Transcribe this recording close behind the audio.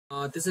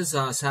This is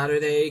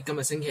Saturday， 今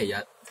日星期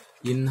日，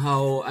然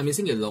後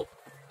星期六。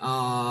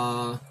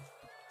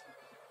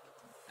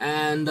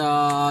And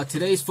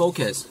today's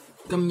focus，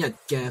 今日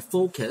嘅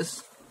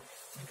focus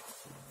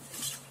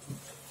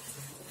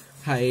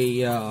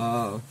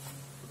係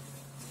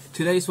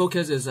today's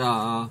focus is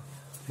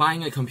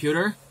buying a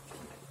computer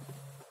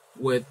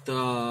with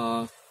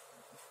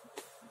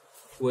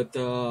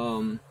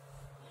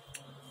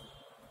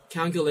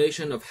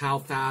calculation of how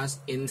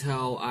fast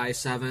Intel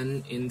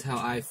i7, Intel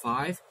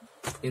i5,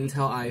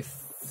 Intel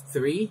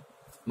i3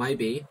 might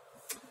be.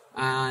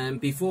 And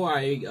before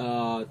I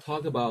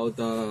talk about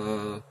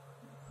the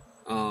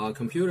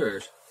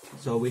computers,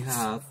 so we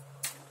have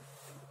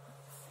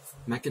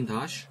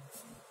Macintosh,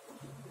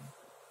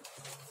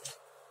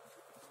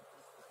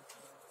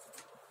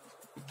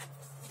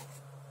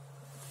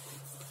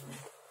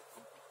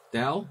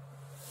 Dell,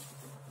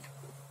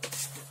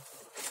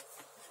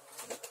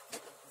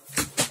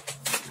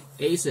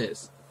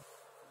 Asus,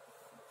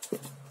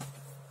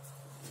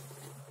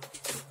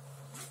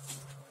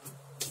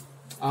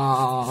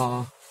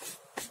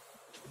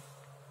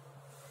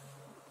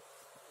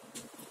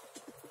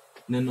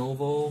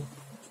 Lenovo,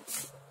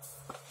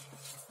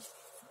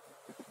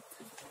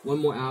 one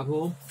more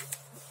Apple,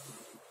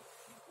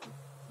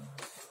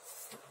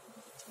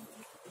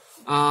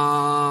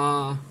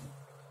 I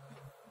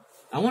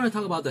want to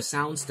talk about the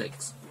sound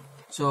sticks.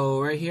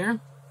 So right here,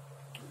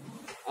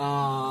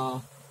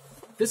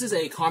 this is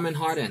a Common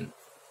Harden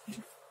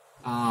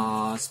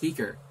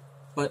speaker,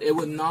 but it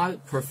would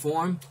not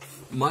perform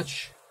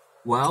much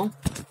well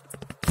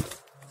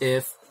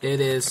if it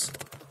is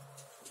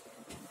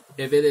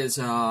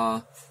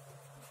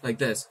like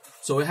this.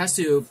 So it has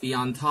to be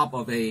on top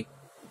of a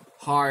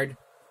hard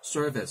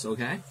surface,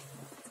 okay?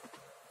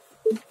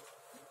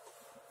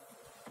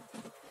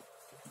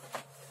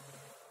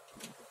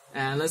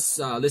 And let's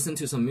listen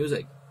to some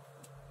music.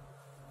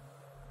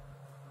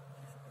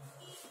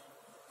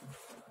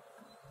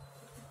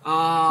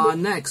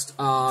 Next,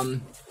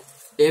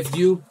 if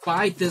you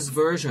buy this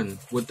version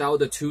without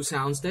the two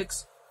sound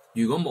sticks,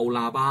 如果冇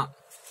喇叭,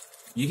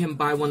 you can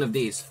buy one of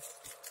these.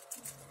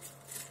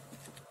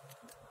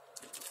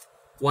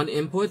 One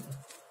input,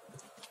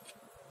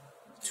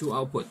 two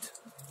output,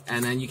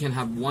 and then you can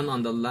have one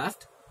on the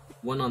left,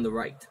 one on the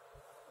right.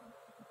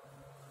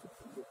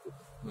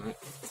 All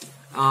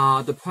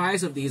right. The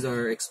price of these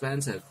are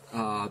expensive.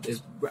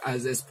 Is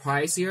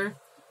pricier.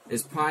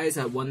 It's priced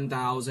at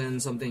 1,000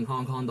 something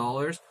Hong Kong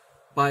dollars,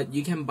 but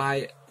you can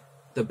buy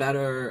the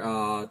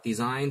better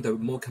design, the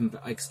more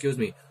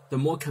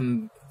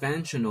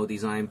conventional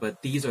design.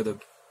 But these are the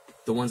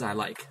ones I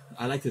like.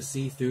 I like to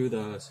see through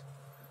the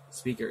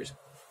speakers,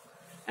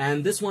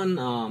 and this one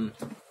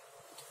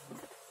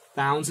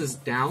bounces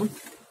down,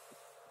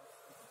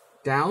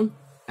 and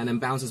then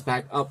bounces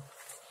back up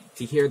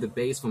to hear the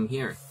bass from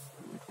here.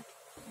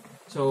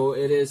 So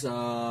it is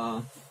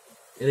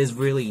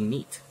really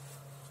neat.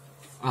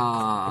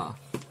 And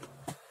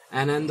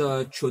then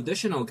the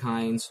traditional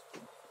kinds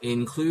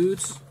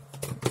includes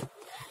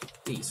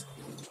these.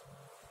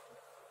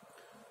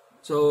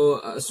 So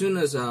as soon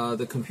as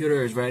the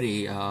computer is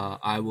ready,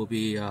 I will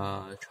be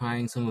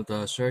trying some of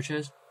the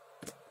searches.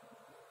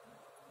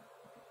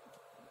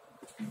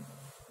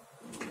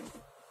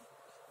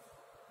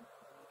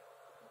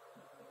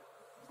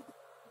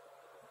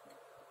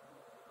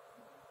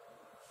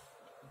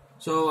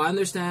 So I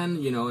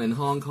understand, in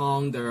Hong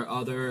Kong there are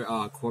other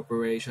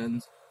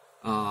corporations,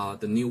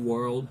 the New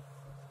World,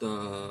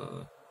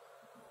 the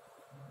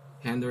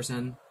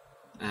Henderson,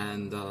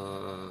 and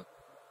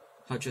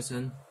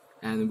Hutchison,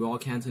 and we're all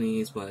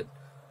Cantonese. But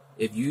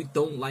if you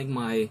don't like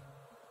my,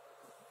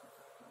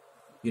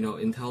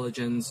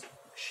 intelligence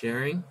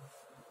sharing,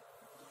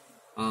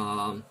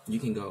 you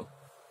can go.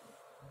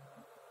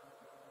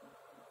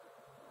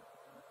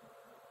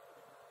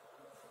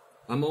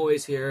 I'm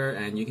always here,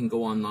 and you can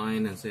go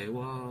online and say,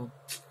 well,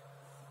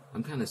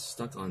 I'm kind of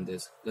stuck on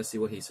this. Let's see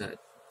what he said.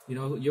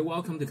 You're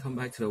welcome to come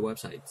back to the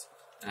websites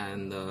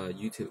and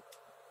YouTube.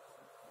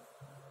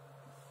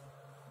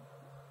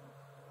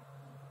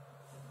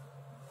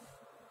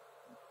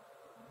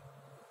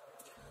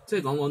 即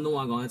係講廣東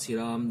話講一次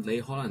啦，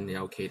你可能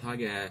有其他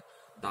嘅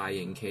大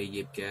型企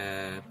業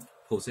嘅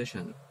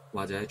position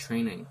或者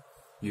training，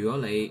 如果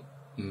你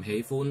唔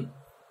喜歡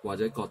或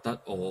者覺得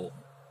我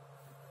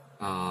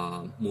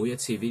每一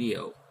次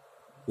video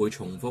會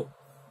重複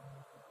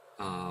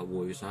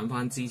回想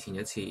返之前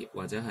一次，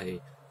或者係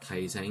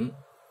提醒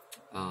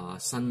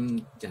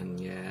新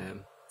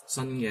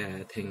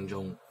嘅聽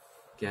眾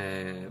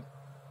嘅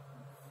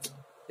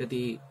一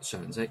啲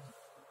常識，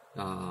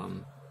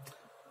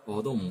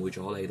我都唔會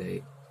阻你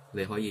哋，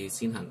你可以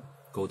先行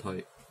告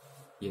退，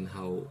然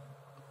後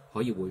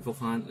可以回覆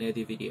返呢一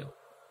啲 video。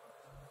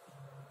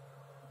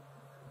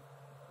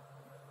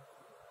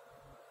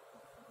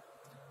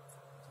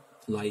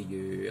例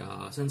如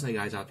新世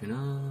界集團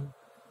啦，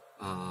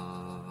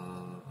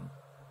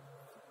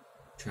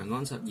長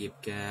江實業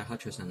嘅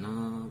Hutchison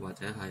啦，或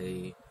者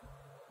係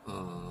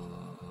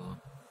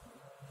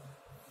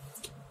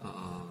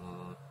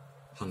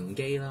恒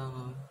基啦，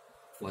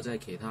或者係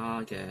其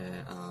他嘅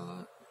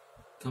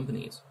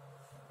companies，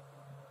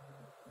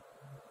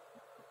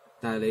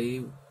 但係你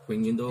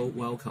永遠都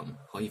welcome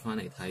可以翻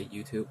嚟睇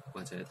YouTube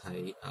或者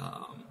睇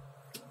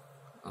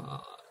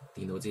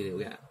電腦資料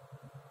嘅。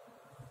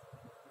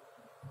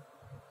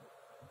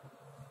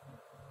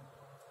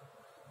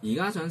而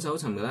家想搜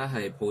尋嘅咧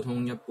係普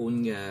通一般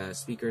嘅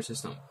speaker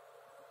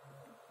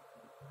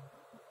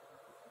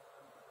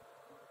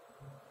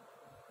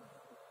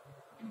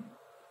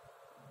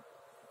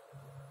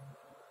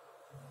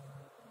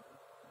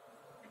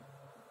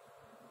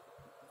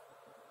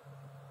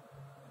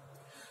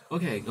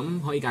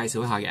咁可以介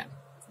紹一下嘅，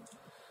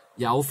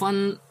有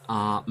分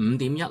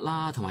5.1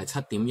啦，同埋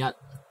7.1，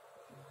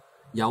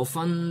有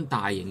分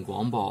大型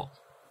廣播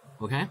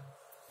 ，OK。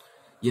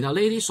然後呢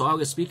啲所有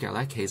嘅 speaker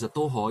咧，其實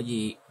都可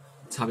以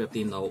插入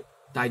電腦，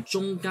但係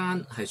中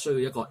間係需要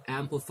一個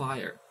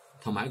amplifier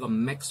同埋一個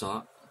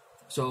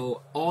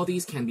mixer。So all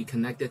these can be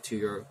connected to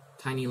your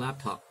tiny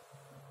laptop,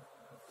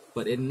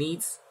 but it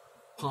needs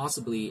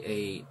probably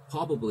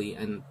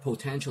and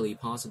potentially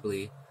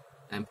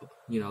and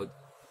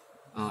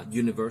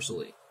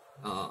universally,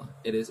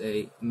 it is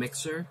a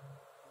mixer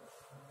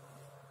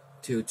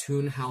to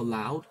tune how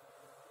loud,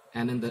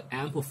 and then the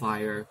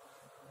amplifier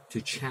to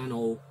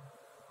channel,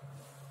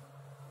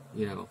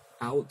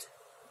 out,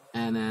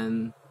 and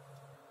then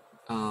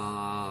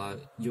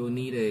you'll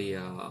need a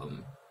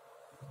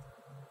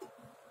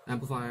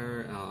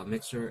amplifier,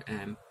 mixer,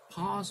 and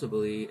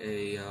possibly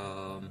a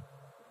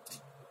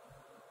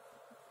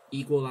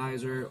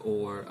equalizer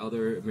or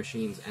other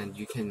machines, and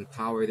you can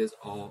power this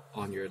all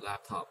on your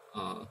laptop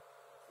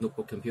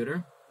notebook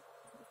computer.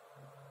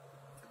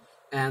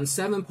 And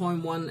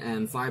 7.1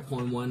 and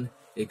 5.1,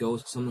 it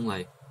goes something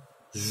like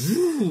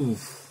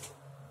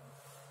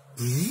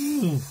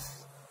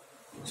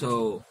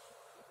so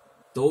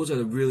those are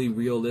the really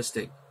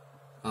realistic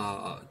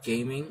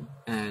gaming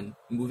and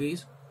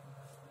movies.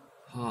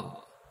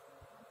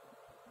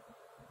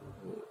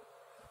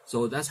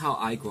 So that's how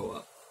I grow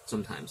up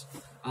sometimes.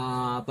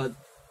 But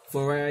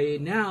for right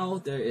now,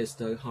 there is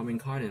the Harman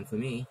Kardon for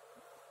me.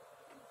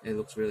 It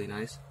looks really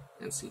nice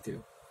and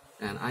see-through.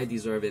 And I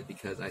deserve it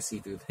because I see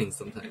through things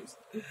sometimes.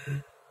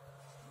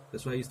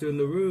 That's why you're still in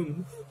the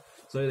room.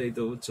 所以你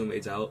都仲未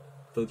走，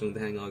都仲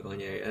聽我講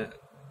嘢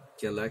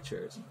嘅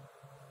lectures。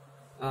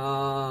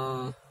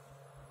然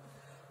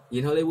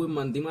後你會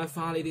問點解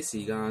花呢啲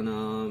時間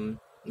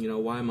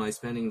why am I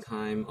spending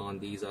time on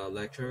these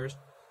lectures?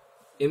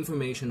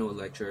 Informational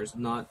lectures,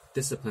 not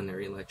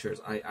disciplinary lectures.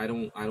 I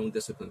don't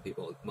discipline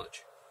people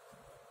much.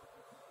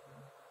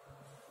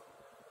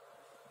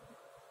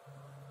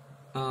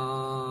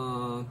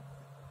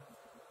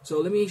 So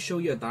let me show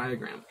you a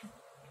diagram.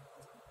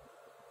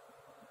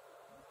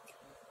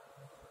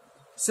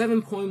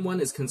 7.1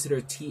 is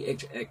considered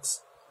THX.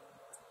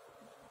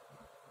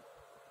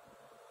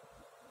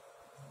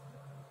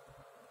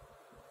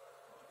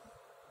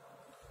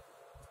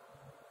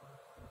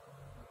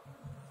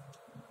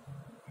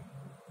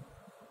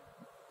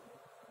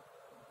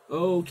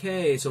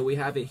 Okay, so we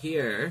have it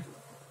here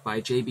by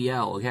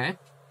JBL, okay?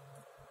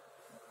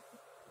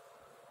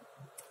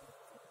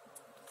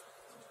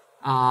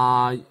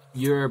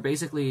 You're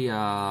basically,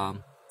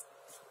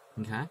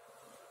 okay?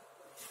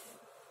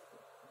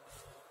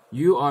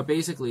 You are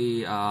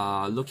basically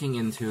looking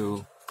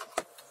into,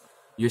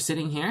 you're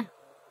sitting here,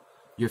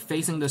 you're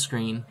facing the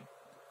screen,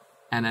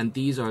 and then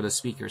these are the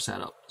speaker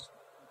setups.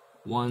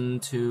 1,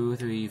 2,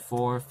 3,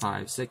 4,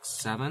 5, 6,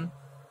 7,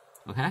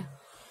 okay?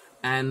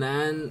 And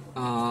then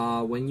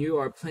when you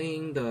are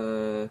playing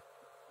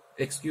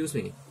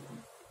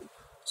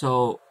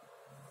so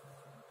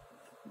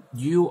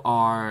you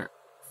are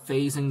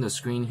facing the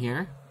screen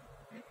here.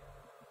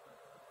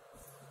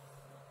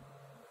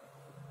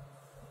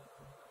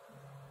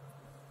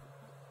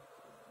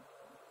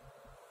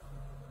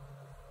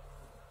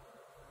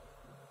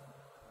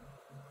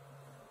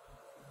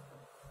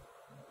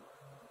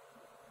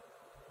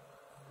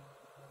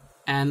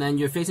 And then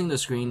you're facing the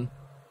screen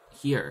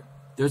here.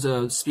 There's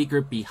a speaker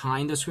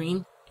behind the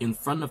screen, in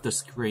front of the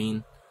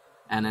screen,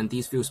 and then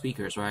these few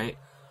speakers, right?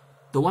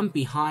 The one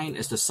behind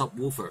is the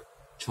subwoofer,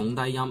 重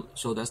低音,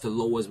 so that's the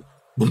lowest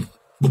boom,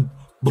 boom,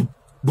 boom,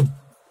 boom.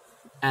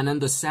 And then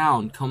the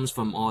sound comes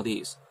from all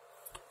these.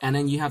 And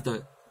then you have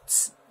the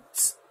tss,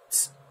 tss,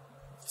 tss,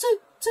 tss,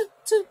 tss,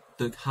 tss,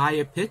 the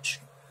higher pitch,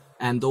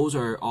 and those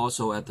are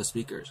also at the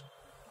speakers.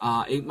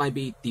 It might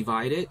be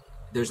divided.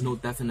 There's no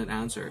definite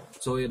answer.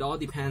 So it all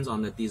depends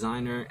on the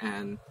designer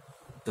and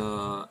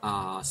the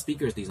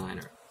speaker's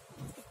designer.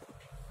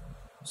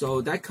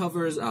 So that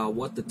covers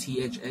what the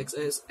THX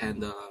is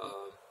and the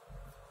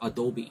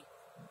Adobe.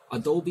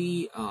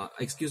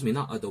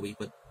 Not Adobe,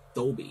 but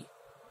Dolby.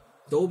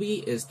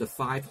 Dolby is the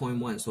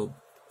 5.1, so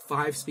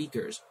 5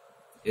 speakers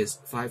is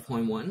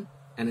 5.1,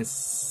 and it's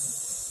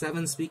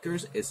 7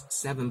 speakers is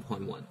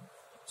 7.1.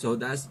 So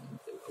that's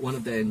one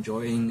of the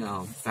enjoying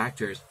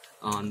factors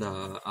on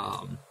the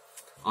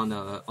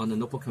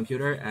notebook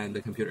computer and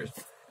the computers.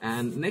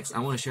 And next, I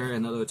want to share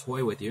another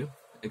toy with you.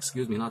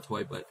 Not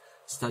toy, but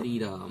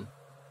studied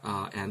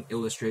and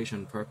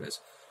illustration purpose.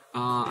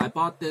 I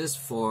bought this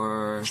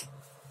for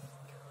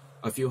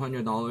a few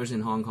 $100s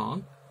in Hong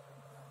Kong,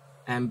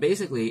 and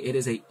basically it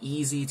is a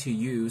easy to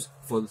use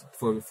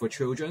for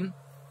children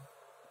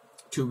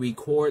to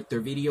record their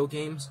video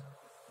games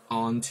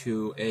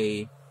onto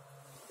a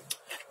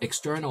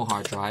external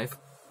hard drive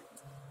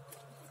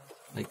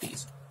like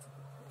these.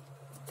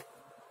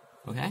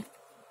 Okay,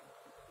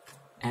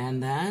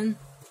 and then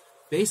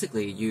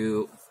basically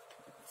you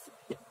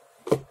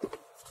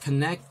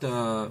connect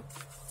the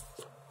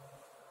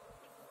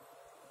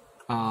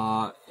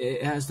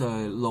it has the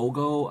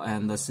logo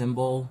and the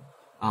symbol.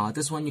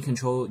 This one you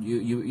control,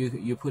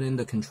 you put in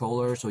the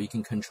controller so you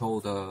can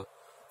control the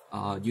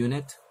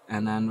unit,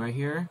 and then right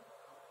here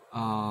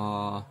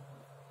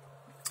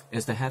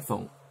is the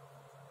headphone.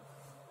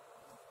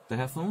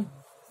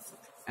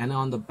 And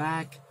on the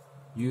back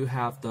you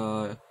have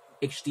the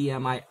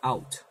HDMI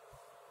out,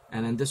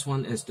 and then this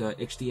one is the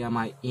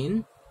HDMI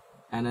in,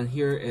 and then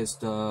here is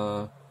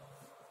the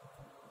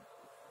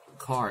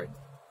card,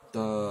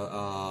 the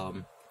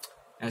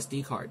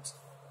SD cards,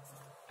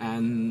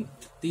 and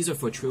these are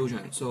for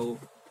children. So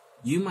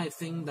you might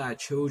think that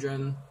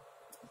children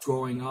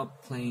growing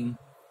up playing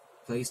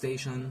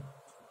PlayStation,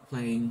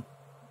 playing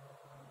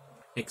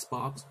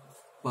Xbox,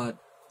 but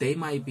they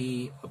might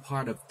be a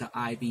part of the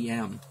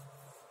IBM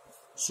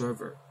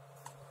server.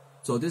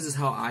 So this is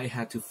how I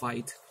had to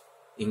fight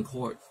in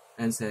court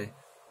and say,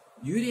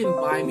 you didn't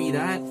buy me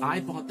that,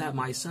 I bought that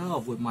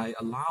myself with my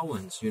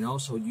allowance, you know,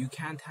 so you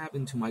can't tap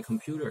into my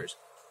computers.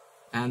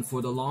 And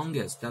for the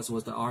longest, that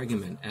was the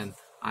argument, and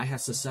I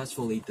had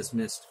successfully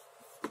dismissed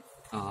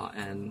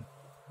and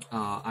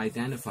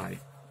identified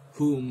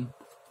whom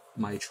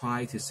might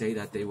try to say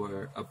that they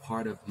were a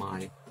part of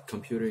my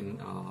computing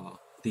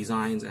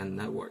designs and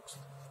networks.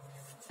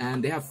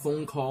 And they have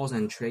phone calls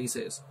and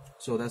traces,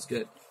 so that's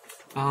good.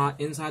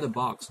 Inside the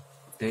box,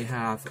 they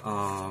have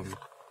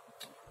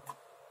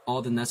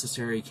all the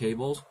necessary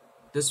cables.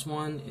 This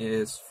one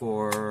is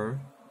for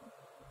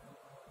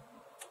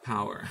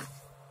power.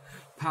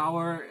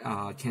 Power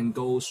can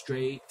go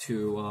straight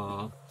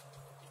to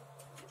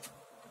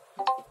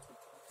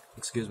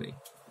excuse me,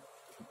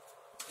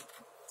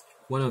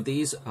 one of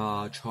these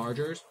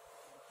chargers.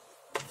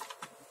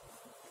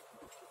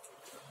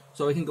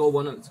 So it can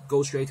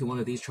go straight to one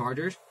of these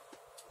chargers,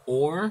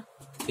 or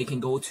it can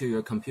go to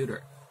your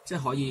computer. 即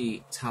係可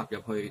以插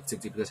入去直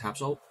接嘅插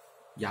蘇，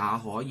也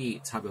可以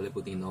插入你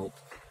部電腦。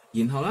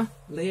然後咧，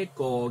呢一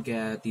個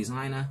嘅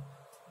design 咧，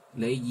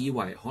你以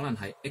為可能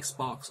係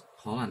Xbox，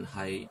 可能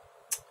係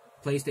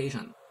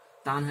PlayStation，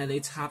 但係你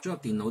插咗入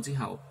電腦之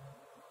後，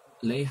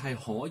你係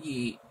可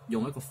以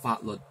用一個法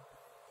律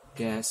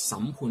嘅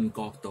審判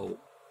角度，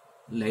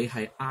你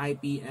係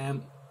IBM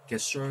嘅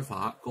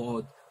server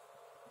嗰個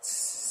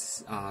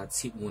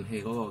切換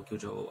器嗰個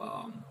叫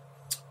做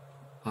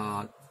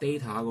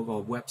data 嗰個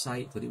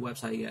website 嗰啲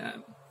website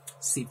嘅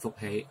攝服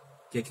器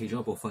嘅其中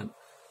一部分，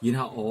然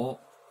後我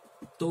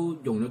都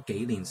用咗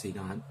幾年時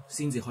間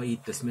先至可以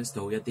dismiss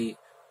到一啲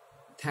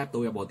tap 到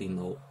入我電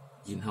腦，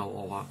然後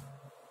我話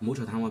唔好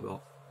再打電話俾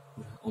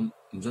我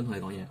唔想同你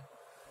講嘢，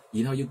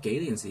然後要幾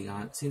年時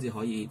間先至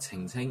可以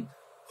澄清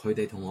佢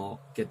哋同我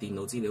嘅電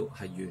腦資料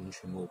係完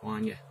全無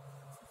關嘅。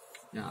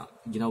然後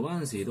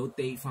嗰陣時都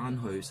date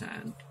翻去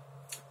成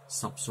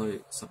10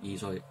歲、12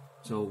歲。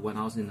So when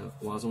I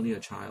was only a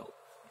child,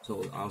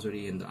 so I was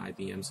already in the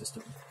IBM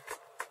system.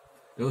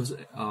 It was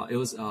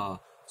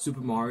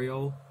Super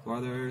Mario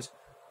Brothers.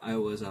 It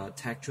was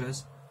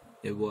Tetris.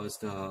 It was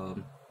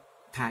the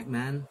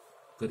Pac-Man,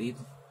 嗰啲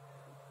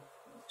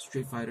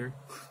Street Fighter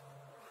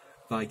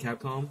by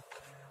Capcom.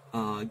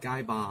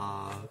 街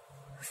霸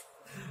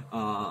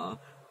俄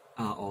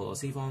羅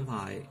斯方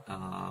塊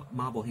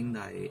孖寶兄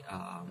弟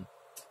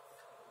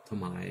同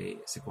埋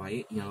食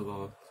鬼，然後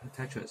個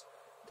Tetris。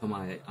同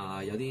埋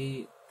有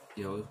啲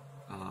有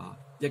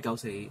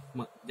194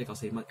乜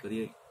嗰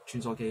啲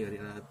穿梭機嗰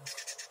啲啦，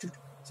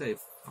即係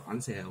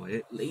反射或者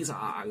laser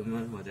咁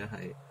樣，或者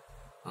係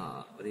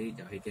嗰啲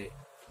遊戲機。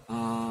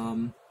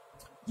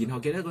然後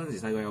記得嗰陣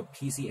時細個有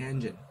PC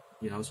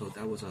engine，you know, so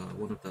that was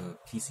one of the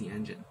PC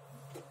engine.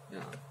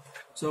 Yeah.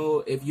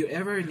 So if you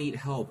ever need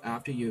help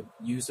after you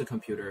use the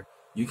computer,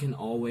 you can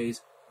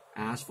always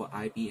ask for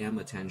IBM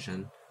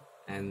attention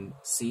and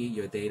see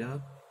your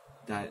data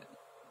that,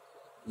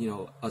 you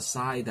know,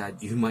 aside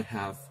that you might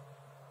have,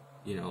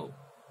 you know,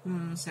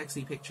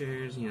 sexy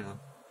pictures, you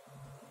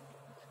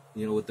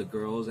know, with the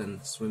girls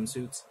and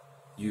swimsuits,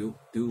 you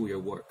do your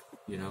work,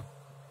 you know.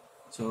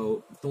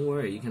 So don't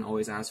worry, you can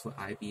always ask for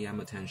IBM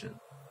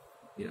attention,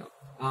 you know.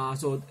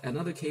 So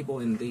another cable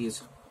in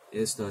these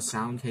is the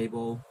sound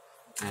cable,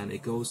 and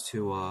it goes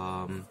to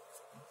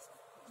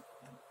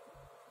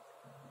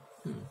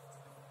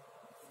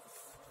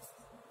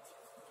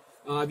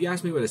if you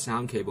ask me where the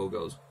sound cable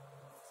goes,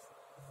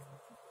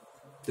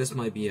 this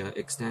might be an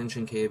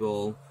extension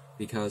cable,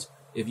 because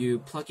if you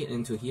plug it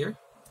into here,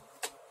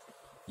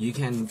 you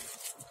can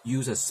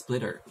use a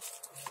splitter.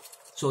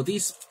 So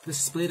this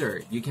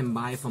splitter you can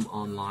buy from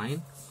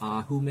online.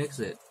 Who makes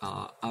it?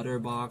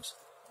 OtterBox,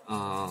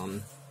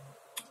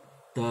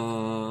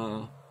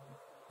 the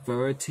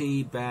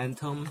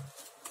Vertibatum.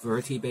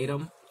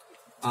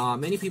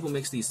 Many people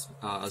make these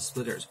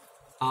splitters.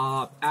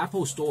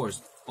 Apple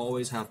stores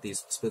always have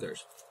these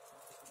splitters.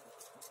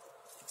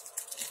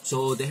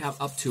 So they have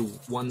up to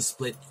 1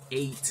 split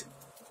 8,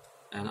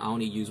 and I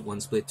only use 1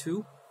 split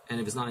 2. And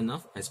if it's not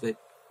enough, I split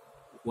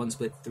 1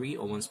 split 3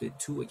 or 1 split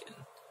 2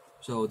 again.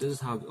 So this is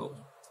how it goes.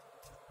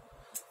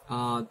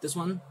 This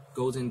one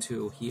goes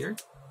into here,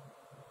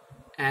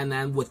 and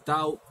then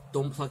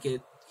don't plug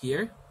it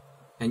here,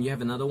 and you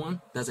have another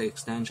one that's an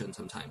extension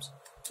sometimes.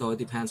 So it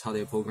depends how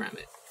they program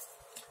it.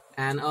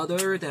 And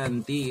other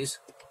than these,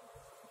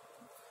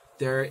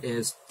 there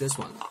is this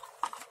one.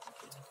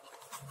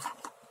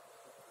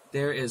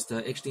 There is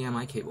the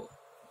HDMI cable.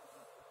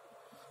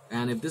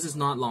 And if this is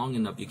not long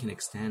enough, you can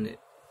extend it.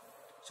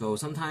 So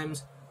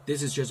sometimes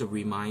this is just a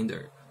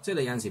reminder. 即係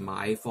你有陣時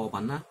買貨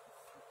品啦，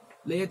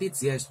呢一啲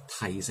只係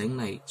提醒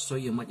你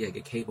需要乜嘢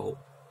嘅 cable，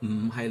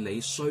 唔係你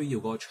需要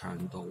嗰個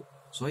長度，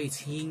所以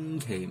千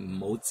祈唔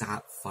好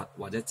責罰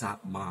或者責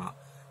罵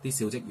啲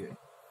小職員，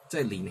即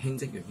係年輕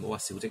職員，唔好話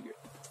小職員，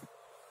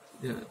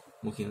因為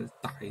我見到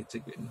大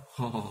職員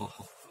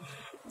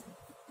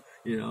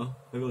，you know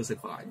喺嗰度食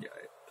飯嘅，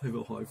喺嗰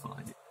度開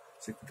飯嘅，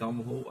食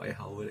咁好胃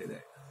口嘅你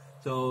哋。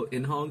So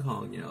in Hong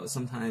Kong, you know,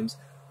 sometimes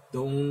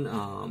don't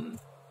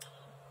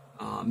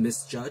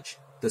misjudge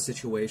the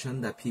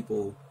situation that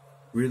people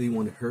really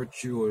want to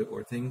hurt you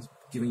or things,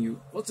 giving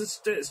you, what is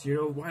this? You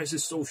know, why is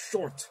it so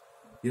short?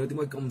 You know, 點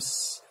解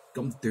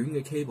咁短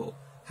嘅 cable？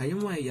 係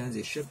因為有陣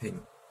時 shipping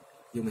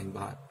要明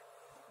白，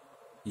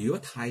如果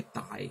太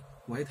大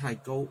或者太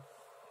高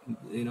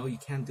 ，you know, you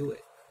can't do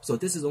it. So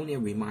this is only a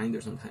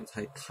reminder sometimes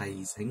係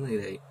提醒你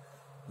哋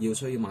要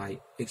需要買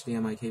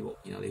HDMI cable，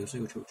 然後你要需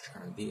要條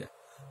長啲嘅。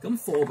咁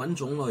貨品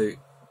種類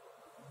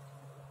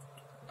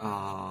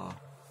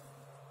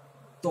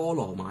多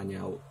羅萬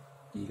有，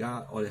而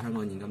家我哋香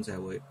港現今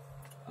社會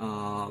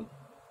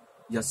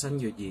日新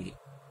月異，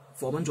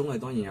貨品種類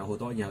當然有好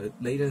多。然後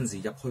你嗰陣時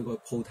入去個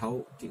鋪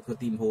頭個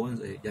店鋪嗰陣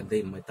時，人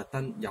哋唔係特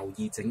登有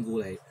意整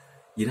蠱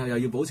你，然後又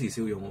要保持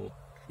笑容喎，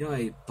因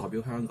為代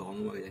表香港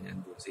啊嘛，人人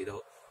門市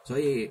都，所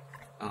以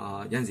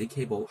有陣時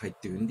cable 係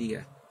短啲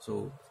嘅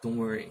 ，so don't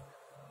worry，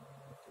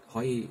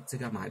 可以即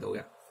刻買到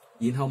嘅。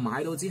然後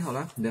買到之後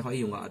咧，你可以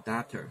用個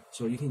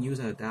adapter，so you can use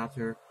an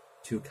adapter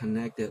to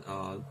connect it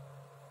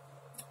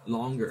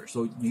longer.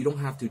 So you don't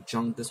have to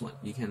junk this one.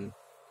 You can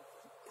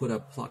put a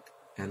plug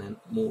and then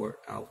more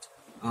out.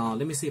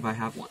 Let me see if I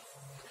have one.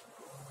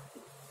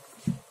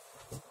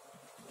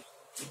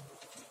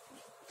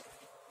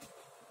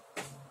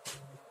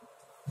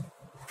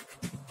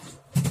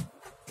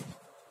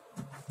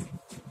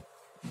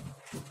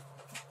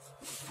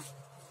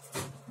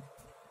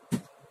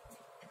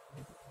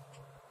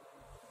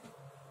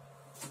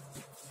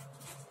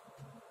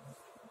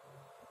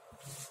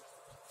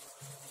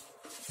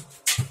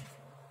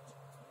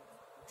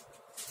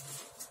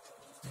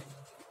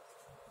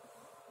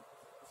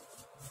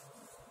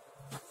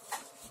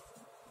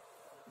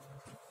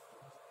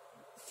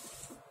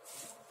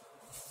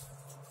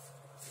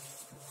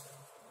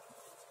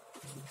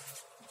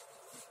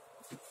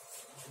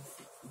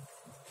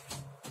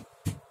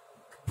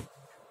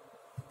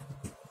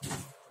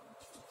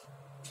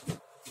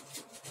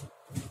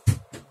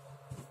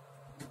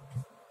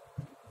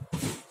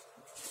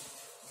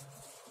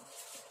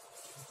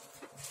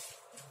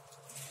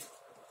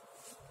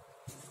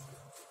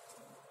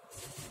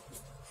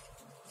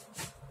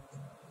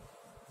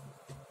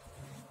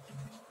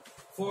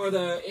 For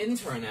the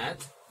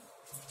internet,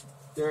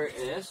 there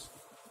is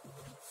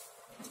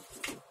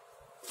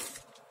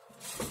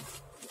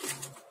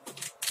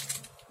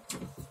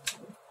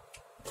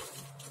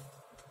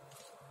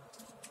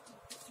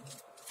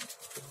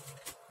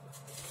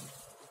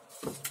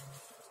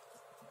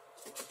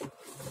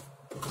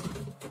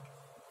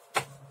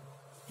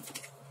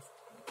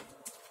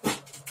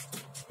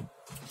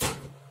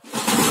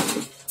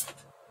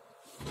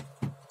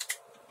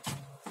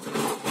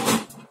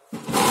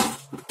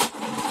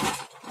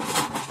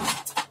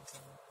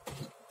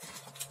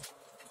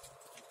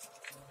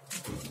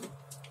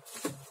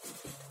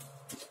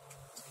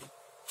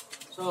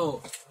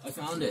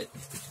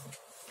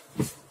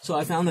So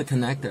I found the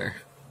connector.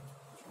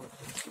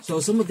 So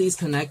some of these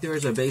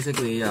connectors are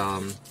basically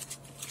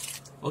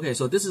okay.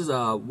 So this is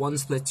a 1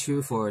 split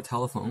 2 for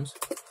telephones.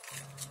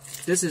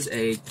 This is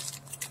a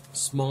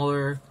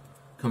smaller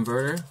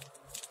converter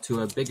to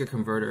a bigger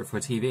converter for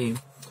TV.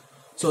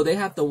 So they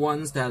have the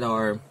ones that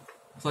are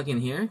plug in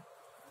here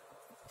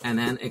and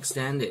then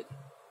extend it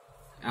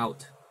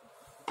out.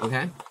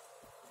 Okay.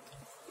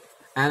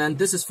 And then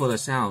this is for the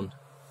sound.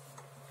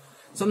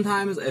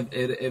 Sometimes if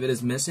it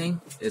is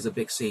missing, it's a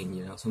big scene,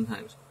 you know,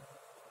 sometimes.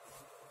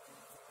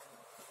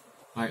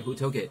 Alright, who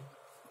took it?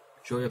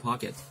 Show your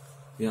pocket.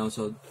 You know,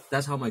 so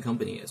that's how my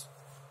company is.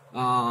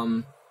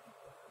 I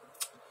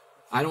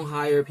don't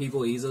hire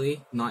people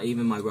easily, not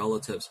even my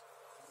relatives.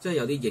 即係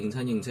有啲認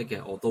親認戚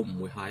嘅我都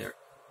唔會 hire,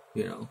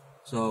 you know.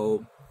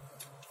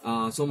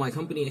 So my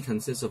company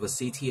consists of a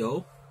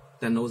CTO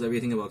that knows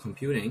everything about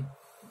computing,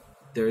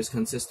 there is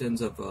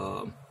consistence of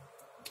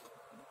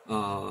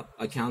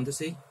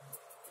accountancy,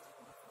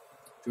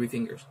 3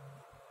 fingers.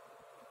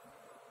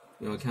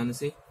 You know,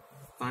 accountancy,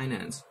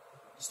 finance,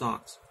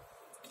 stocks,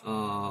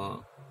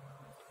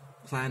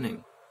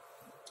 planning,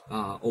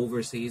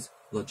 overseas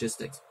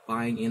logistics,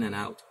 buying in and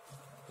out。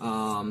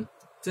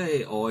即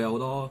係我有好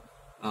多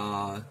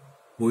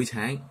會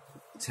請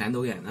到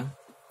嘅人啦。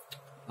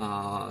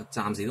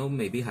暫時都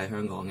未必係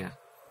香港嘅。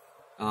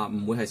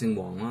唔會係姓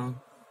黃啦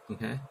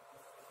 ，OK？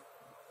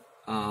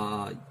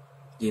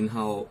 然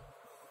後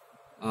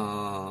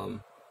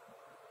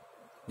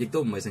亦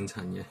都唔係姓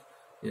陳嘅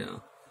 ，you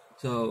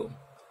know。So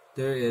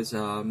there is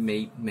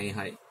未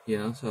係 ，you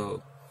know。So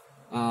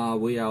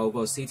會有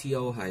個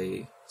CTO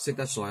係識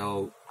得所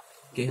有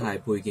機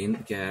械配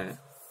件嘅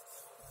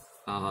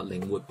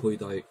靈活配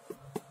對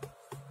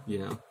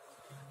 ，you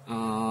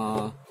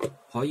know。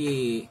可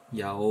以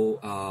有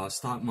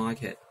stock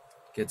market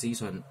嘅資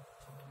訊。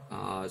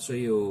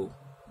需要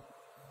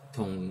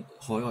同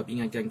海外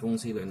邊一間公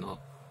司聯絡，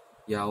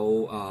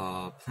有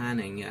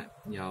planning 嘅，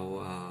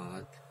有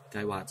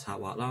計劃策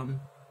劃啦，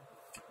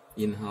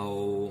然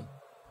後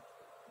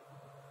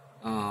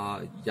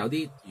有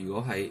啲如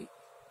果係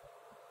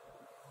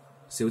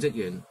小職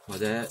員或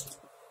者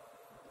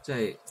即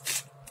係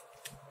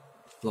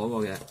攞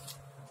過嘅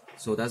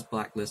 ，so that's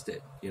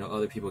blacklisted. You know,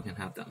 other people can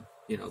have them.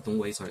 You know, don't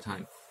waste our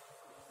time.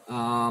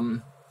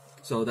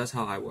 So that's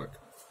how I work.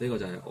 呢個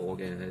就係我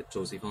嘅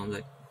做事方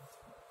式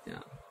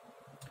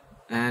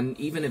 ，yeah。And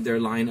even if they're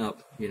lined up,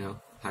 you know，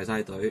 排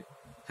晒隊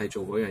係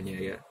做嗰樣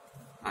嘢嘅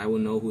 ，I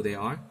will know who they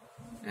are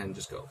and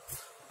just go.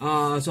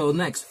 So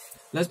next,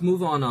 let's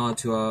move on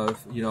to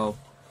you know，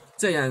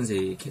 即係有陣時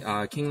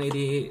傾呢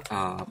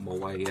啲無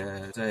謂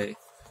嘅即係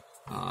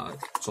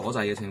阻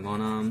滯嘅情況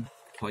啦，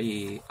可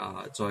以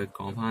再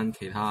講翻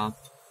其他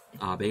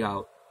比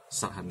較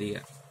實行啲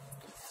嘅。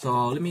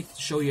So let me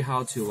show you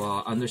how to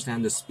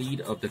understand the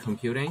speed of the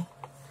computing.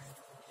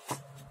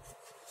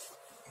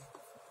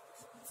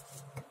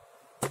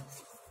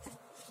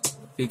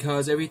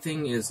 Because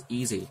everything is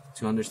easy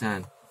to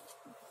understand.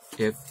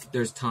 If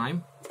there's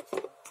time,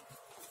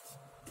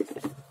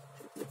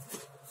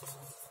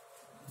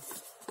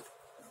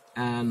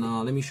 and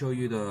let me show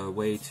you the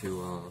way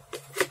to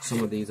some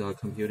of these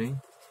computing.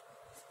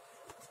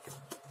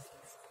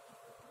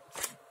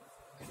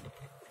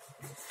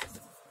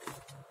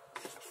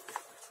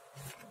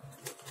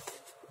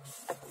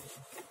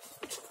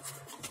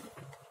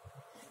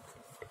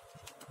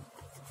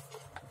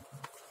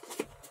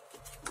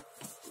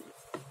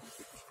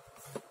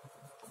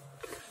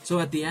 So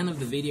at the end of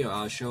the video,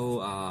 I'll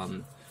show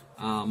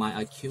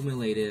my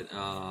accumulated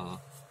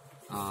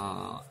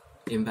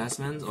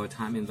investments or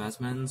time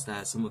investments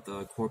that some of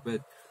the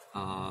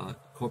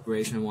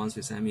corporation wants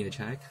to send me a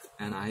check,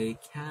 and I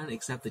can't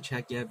accept the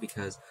check yet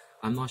because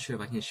I'm not sure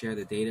if I can share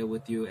the data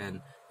with you,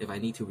 and if I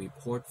need to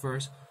report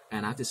first,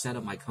 and I have to set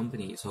up my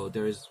company. So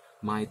there's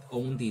my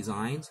own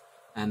designs,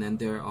 and then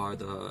there are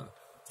the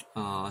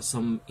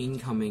some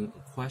incoming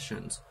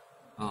questions.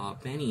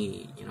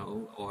 Benny, you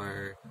know,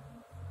 or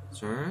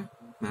Sir,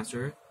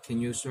 Master, can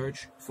you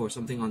search for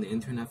something on the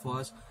internet for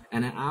us?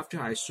 And then after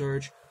I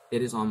search,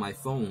 it is on my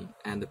phone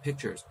and the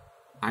pictures.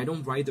 I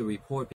don't write the report